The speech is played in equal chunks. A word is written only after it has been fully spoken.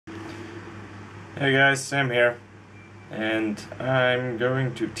Hey guys, Sam here, and I'm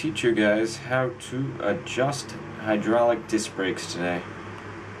going to teach you guys how to adjust hydraulic disc brakes today.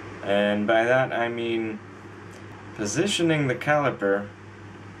 And by that I mean positioning the caliper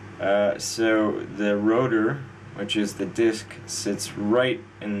so the rotor, which is the disc, sits right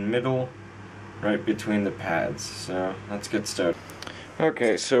in the middle, right between the pads. So let's get started.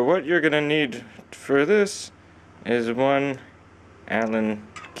 Okay, so what you're gonna need for this is one Allen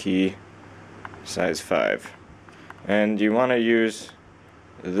key size 5, and you want to use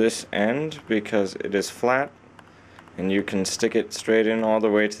this end because it is flat and you can stick it straight in all the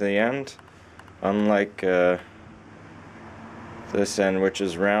way to the end, unlike this end, which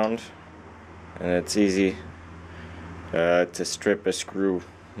is round, and it's easy to strip a screw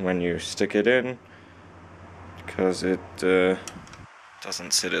when you stick it in because it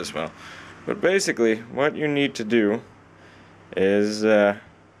doesn't sit as well. But basically what you need to do is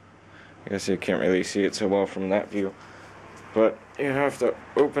I guess you can't really see it so well from that view, but you have to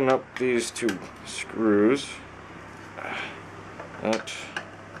open up these two screws, that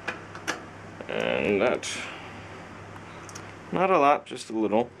and that. Not a lot, just a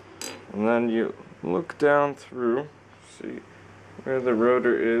little. And then you look down through, see where the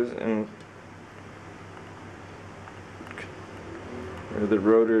rotor is and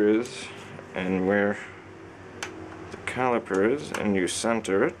where the caliper is, and you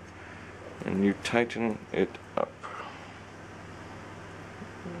center it. And you tighten it up.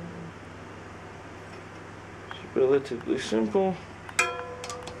 It's relatively simple. You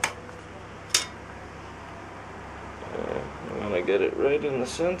want to get it right in the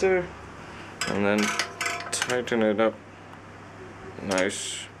center, and then tighten it up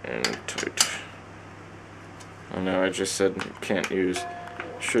nice and tight. I know I just said you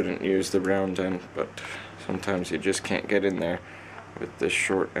shouldn't use the round end, but sometimes you just can't get in there with this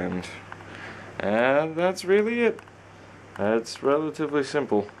short end. And that's really it. It's relatively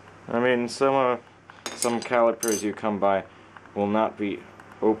simple. I mean, some calipers you come by will not be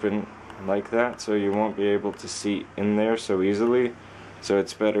open like that, so you won't be able to see in there so easily. So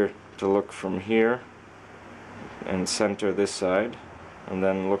it's better to look from here and center this side, and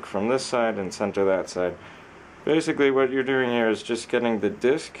then look from this side and center that side. Basically what you're doing here is just getting the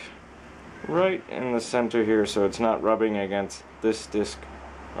disc right in the center here, so it's not rubbing against this disc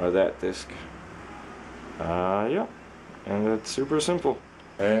or that disc. Yeah, and it's super simple.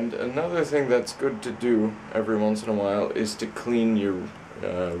 And another thing that's good to do every once in a while is to clean your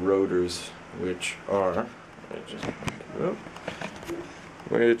rotors, which are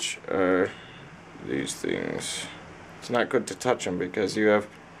these things. It's not good to touch them because you have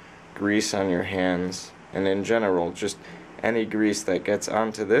grease on your hands, and in general, just any grease that gets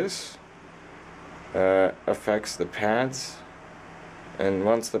onto this affects the pads. And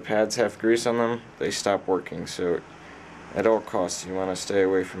once the pads have grease on them, they stop working. So at all costs you want to stay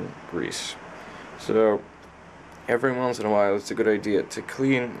away from grease. So every once in a while it's a good idea to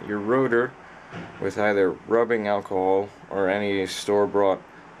clean your rotor with either rubbing alcohol or any store-bought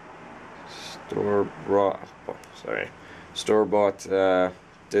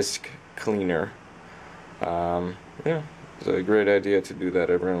disc cleaner. Yeah, it's a great idea to do that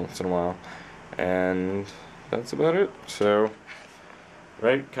every once in a while. And that's about it. So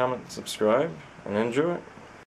rate, comment, subscribe, and enjoy.